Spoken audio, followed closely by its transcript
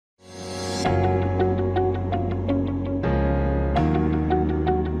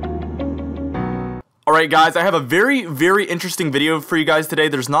Alright guys, I have a very interesting video for you guys today.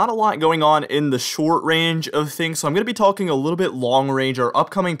 There's not a lot going on in the short range of things, so I'm going to be talking a little bit long range, our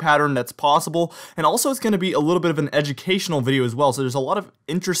upcoming pattern that's possible, and also it's going to be a little bit of an educational video as well, so there's a lot of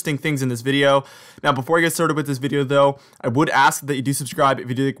interesting things in this video. Now before I get started with this video though, I would ask that you do subscribe if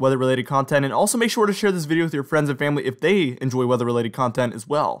you do like weather related content, and also make sure to share this video with your friends and family if they enjoy weather related content as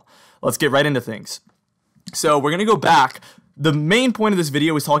well. Let's get right into things. So we're going to go back. The main point of this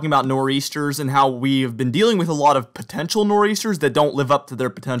video is talking about nor'easters and how we have been dealing with a lot of potential nor'easters that don't live up to their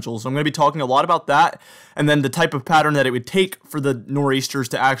potential. So I'm going to be talking a lot about that and then the type of pattern that it would take for the nor'easters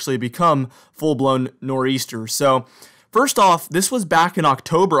to actually become full-blown nor'easters. So first off, this was back in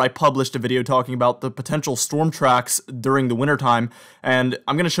October. I published a video talking about the potential storm tracks during the wintertime, and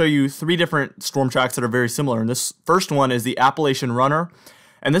I'm going to show you three different storm tracks that are very similar. And this first one is the Appalachian Runner,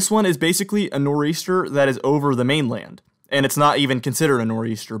 and this one is basically a nor'easter that is over the mainland. And it's not even considered a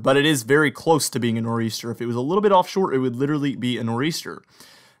nor'easter, but it is very close to being a nor'easter. If it was a little bit offshore, it would literally be a nor'easter.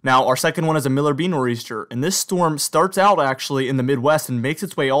 Now, our second one is a Miller B nor'easter, and this storm starts out actually in the Midwest and makes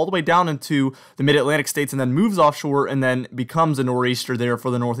its way all the way down into the mid-Atlantic states and then moves offshore and then becomes a nor'easter there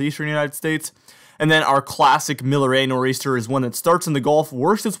for the northeastern United States. And then our classic Miller A nor'easter is one that starts in the Gulf,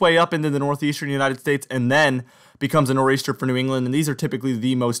 works its way up into the northeastern United States, and then becomes a nor'easter for New England, and these are typically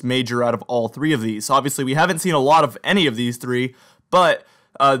the most major out of all three of these. Obviously, we haven't seen a lot of any of these three, but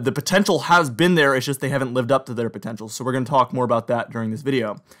the potential has been there, it's just they haven't lived up to their potential, so we're going to talk more about that during this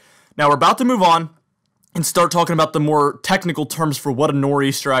video. Now, we're about to move on and start talking about the more technical terms for what a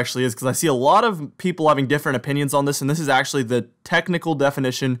nor'easter actually is, because I see a lot of people having different opinions on this, and this is actually the technical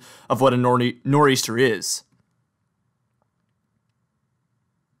definition of what a nor'easter is.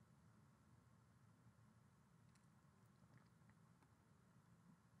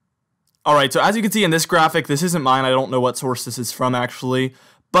 Alright, so as you can see in this graphic, this isn't mine, I don't know what source this is from actually,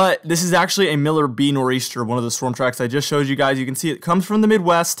 but this is actually a Miller B nor'easter, one of the storm tracks I just showed you guys. You can see it comes from the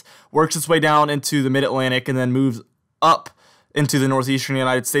Midwest, works its way down into the mid-Atlantic, and then moves up into the northeastern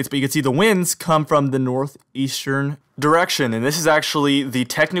United States, but you can see the winds come from the northeastern direction, and this is actually the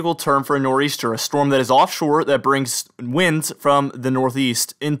technical term for a nor'easter, a storm that is offshore that brings winds from the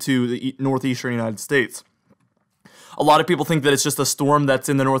northeast into the northeastern United States. A lot of people think that it's just a storm that's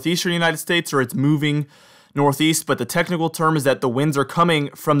in the northeastern United States or it's moving northeast, but the technical term is that the winds are coming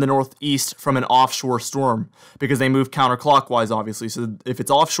from the northeast from an offshore storm because they move counterclockwise, obviously. So if it's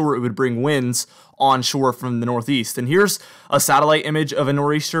offshore, it would bring winds onshore from the northeast. And here's a satellite image of a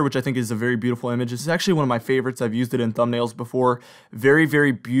nor'easter, which I think is a very beautiful image. This is actually one of my favorites. I've used it in thumbnails before.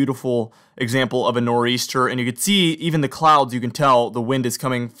 Very beautiful example of a nor'easter. And you can see even the clouds, you can tell the wind is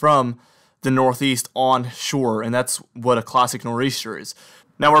coming from the northeast onshore, and that's what a classic nor'easter is.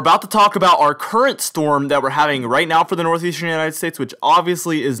 Now we're about to talk about our current storm that we're having right now for the northeastern United States, which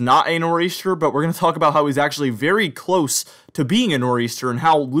obviously is not a nor'easter, but we're going to talk about how he's actually very close to being a nor'easter and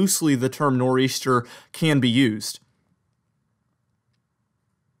how loosely the term nor'easter can be used.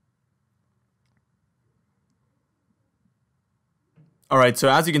 Alright, so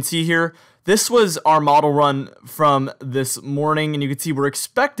as you can see here, this was our model run from this morning, and you can see we're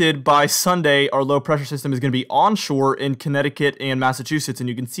expected by Sunday, our low pressure system is going to be onshore in Connecticut and Massachusetts, and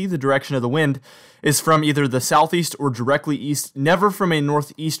you can see the direction of the wind is from either the southeast or directly east, never from a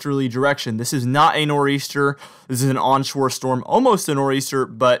northeasterly direction. This is not a nor'easter, this is an onshore storm, almost a nor'easter,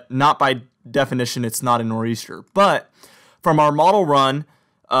 but not by definition, it's not a nor'easter. But from our model run,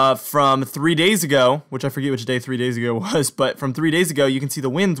 from 3 days ago, which I forget which day 3 days ago was, but from 3 days ago, you can see the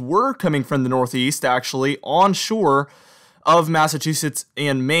winds were coming from the northeast, actually, onshore of Massachusetts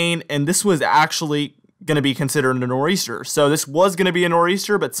and Maine, and this was actually going to be considered a nor'easter. So this was going to be a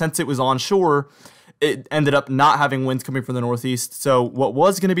nor'easter, but since it was onshore, it ended up not having winds coming from the northeast. So what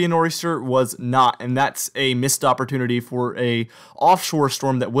was going to be a nor'easter was not, and that's a missed opportunity for a offshore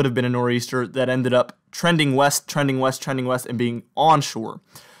storm that would have been a nor'easter that ended up trending west, and being onshore.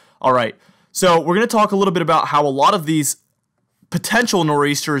 All right, so we're going to talk a little bit about how a lot of these potential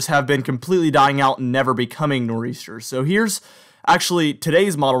nor'easters have been completely dying out and never becoming nor'easters. So here's actually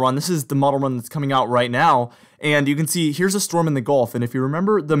today's model run. This is the model run that's coming out right now. And you can see here's a storm in the Gulf. And if you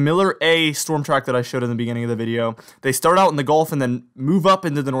remember the Miller A storm track that I showed in the beginning of the video, they start out in the Gulf and then move up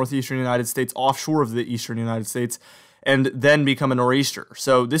into the northeastern United States, offshore of the eastern United States, and then become a nor'easter.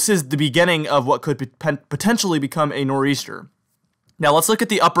 So this is the beginning of what could potentially become a nor'easter. Now let's look at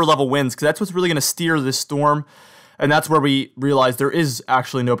the upper level winds, because that's what's really going to steer this storm. And that's where we realize there is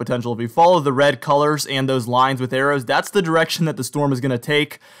actually no potential. If we follow the red colors and those lines with arrows, that's the direction that the storm is going to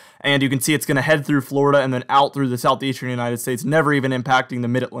take. And you can see it's going to head through Florida and then out through the southeastern United States, never even impacting the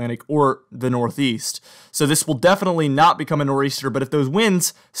mid-Atlantic or the northeast. So this will definitely not become a nor'easter, but if those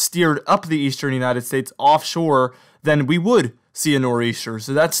winds steered up the eastern United States offshore, then we would see a nor'easter.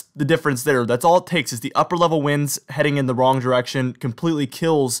 So that's the difference there. That's all it takes is the upper level winds heading in the wrong direction completely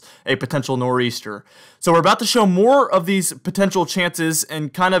kills a potential nor'easter. So we're about to show more of these potential chances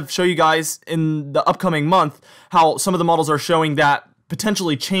and kind of show you guys in the upcoming month how some of the models are showing that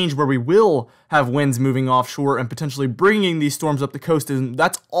potentially change where we will have winds moving offshore and potentially bringing these storms up the coast. And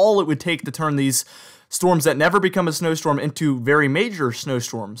that's all it would take to turn these storms that never become a snowstorm into very major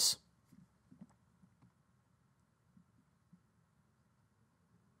snowstorms.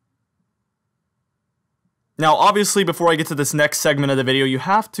 Now, obviously, before I get to this next segment of the video, you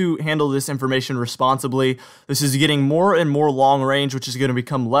have to handle this information responsibly. This is getting more and more long range, which is going to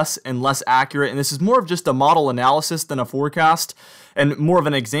become less and less accurate. And this is more of just a model analysis than a forecast, and more of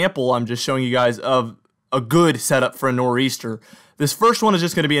an example I'm just showing you guys of a good setup for a nor'easter. This first one is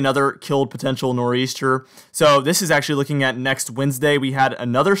just going to be another killed potential nor'easter. So this is actually looking at next Wednesday. We had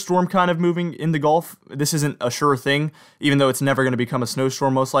another storm kind of moving in the Gulf. This isn't a sure thing, even though it's never going to become a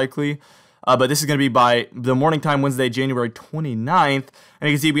snowstorm most likely. But this is going to be by the morning time Wednesday, January 29th. And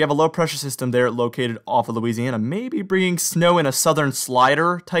you can see we have a low pressure system there located off of Louisiana, maybe bringing snow in a southern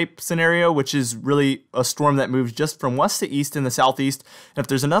slider type scenario, which is really a storm that moves just from west to east in the southeast. And if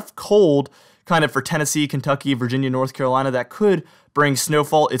there's enough cold kind of for Tennessee, Kentucky, Virginia, North Carolina, that could bring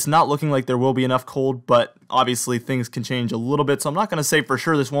snowfall. It's not looking like there will be enough cold, but obviously things can change a little bit. So I'm not going to say for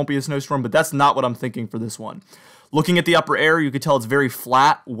sure this won't be a snowstorm, but that's not what I'm thinking for this one. Looking at the upper air, you can tell it's very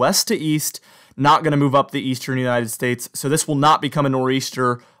flat, west to east, not going to move up the eastern United States. So this will not become a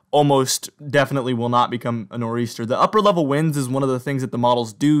nor'easter, almost definitely will not become a nor'easter. The upper level winds is one of the things that the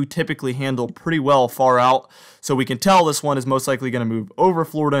models do typically handle pretty well far out. So we can tell this one is most likely going to move over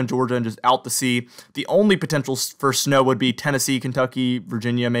Florida and Georgia and just out to sea. The only potential for snow would be Tennessee, Kentucky,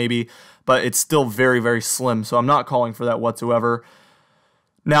 Virginia maybe, but it's still very, very slim. So I'm not calling for that whatsoever.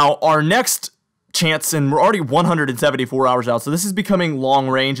 Now, our next chance, and we're already 174 hours out, so this is becoming long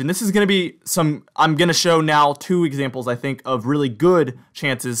range, and this is going to be I'm going to show now two examples, I think, of really good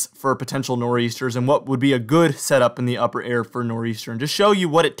chances for potential nor'easters and what would be a good setup in the upper air for nor'easter, and just show you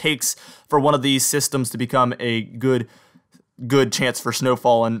what it takes for one of these systems to become a good chance for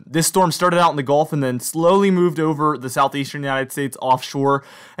snowfall. And this storm started out in the Gulf and then slowly moved over the southeastern United States offshore,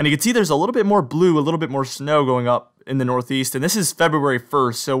 and you can see there's a little bit more blue, a little bit more snow going up in the northeast, and this is February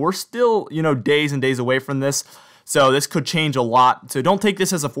 1st, so we're still, days and days away from this, so this could change a lot. So don't take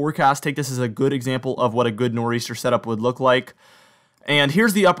this as a forecast, take this as a good example of what a good nor'easter setup would look like. And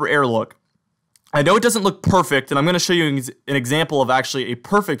here's the upper air look. I know it doesn't look perfect, and I'm going to show you an example of actually a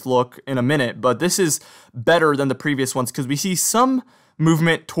perfect look in a minute, but this is better than the previous ones because we see some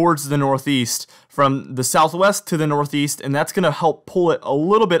movement towards the northeast from the southwest to the northeast, and that's going to help pull it a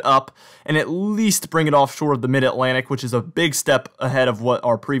little bit up and at least bring it offshore of the mid-Atlantic, which is a big step ahead of what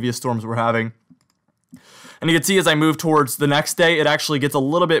our previous storms were having. And you can see as I move towards the next day, it actually gets a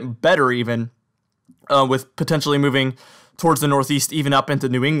little bit better even with potentially moving towards the northeast, even up into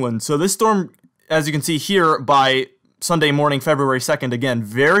New England. So this storm, as you can see here, by Sunday morning, February 2nd, again,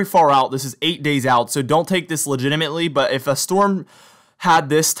 very far out. This is 8 days out, so don't take this legitimately, but if a storm had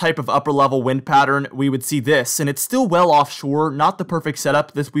this type of upper level wind pattern, we would see this, and it's still well offshore, not the perfect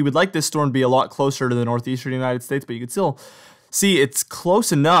setup. We would like this storm to be a lot closer to the northeastern United States, but you can still see it's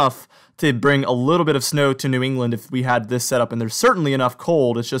close enough to bring a little bit of snow to New England if we had this setup, and there's certainly enough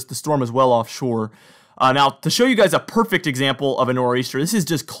cold. It's just the storm is well offshore. Now, to show you guys a perfect example of a nor'easter, this is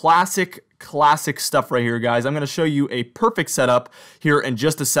just classic stuff right here, guys. I'm going to show you a perfect setup here in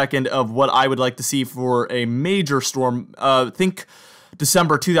just a second of what I would like to see for a major storm. Think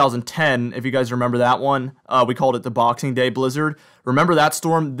December 2010, if you guys remember that one. We called it the Boxing Day blizzard. Remember that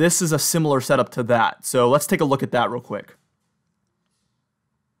storm? This is a similar setup to that. So let's take a look at that real quick.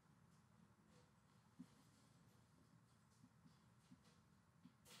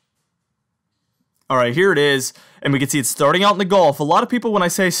 All right, here it is, and we can see it's starting out in the Gulf. A lot of people, when I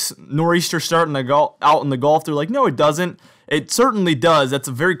say nor'easter start out in the Gulf, they're like, no, it doesn't. It certainly does. That's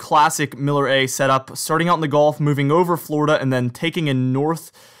a very classic Miller A setup, starting out in the Gulf, moving over Florida, and then taking a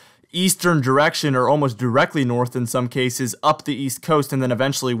northeastern direction, or almost directly north in some cases, up the east coast, and then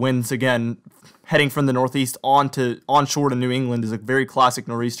eventually winds again, heading from the northeast onshore to New England is a very classic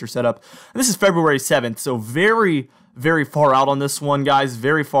nor'easter setup. And this is February 7th, so very, very far out on this one, guys,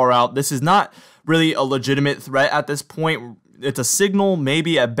 very far out. This is not really a legitimate threat at this point. it's a signal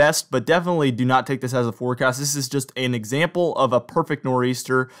maybe at best, but definitely do not take this as a forecast. This is just an example of a perfect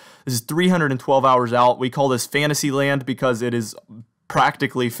nor'easter. This is 312 hours out. We call this fantasy land because it is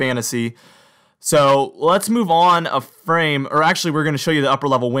practically fantasy. So let's move on a frame, or actually we're going to show you the upper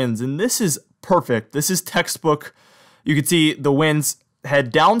level winds, and this is perfect. This is textbook. You can see the winds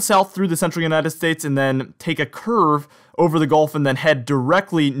head down south through the central United States and then take a curve over the Gulf and then head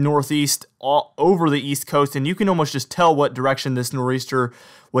directly northeast over the East Coast, and you can almost just tell what direction this nor'easter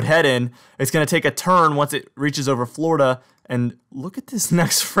would head in. It's going to take a turn once it reaches over Florida, and look at this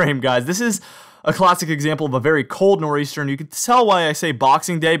next frame, guys. This is a classic example of a very cold nor'easter, and you can tell why I say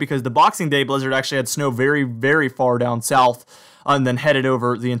Boxing Day, because the Boxing Day blizzard actually had snow very, very far down south and then headed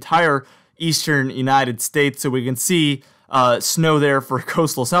over the entire eastern United States. So we can see snow there for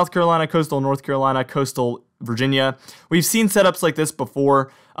coastal South Carolina, coastal North Carolina, coastal Virginia. We've seen setups like this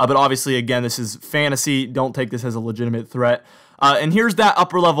before, but obviously, again, this is fantasy. Don't take this as a legitimate threat. And here's that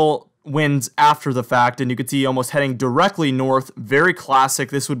upper level winds after the fact, and you can see almost heading directly north. Very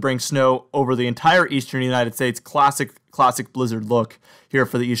classic. This would bring snow over the entire eastern United States. Classic blizzard look here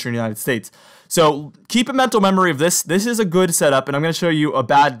for the eastern United States. So keep a mental memory of this. This is a good setup, and I'm going to show you a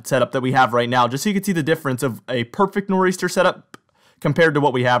bad setup that we have right now, just so you can see the difference of a perfect nor'easter setup compared to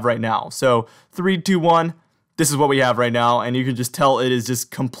what we have right now. So 3, 2, 1, this is what we have right now, and you can just tell it is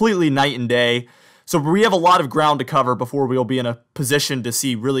just completely night and day. So we have a lot of ground to cover before we'll be in a position to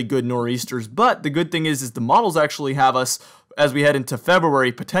see really good nor'easters. But the good thing is the models actually have us, as we head into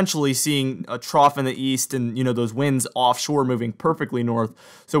February, potentially seeing a trough in the east and, you know, those winds offshore moving perfectly north.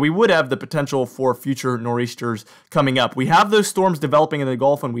 So we would have the potential for future nor'easters coming up. We have those storms developing in the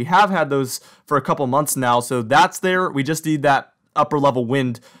Gulf, and we have had those for a couple months now. So that's there. We just need that upper level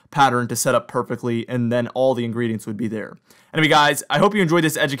wind pattern to set up perfectly, and then all the ingredients would be there. Anyway, guys, I hope you enjoyed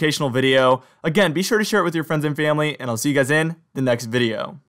this educational video. Again, be sure to share it with your friends and family, and I'll see you guys in the next video.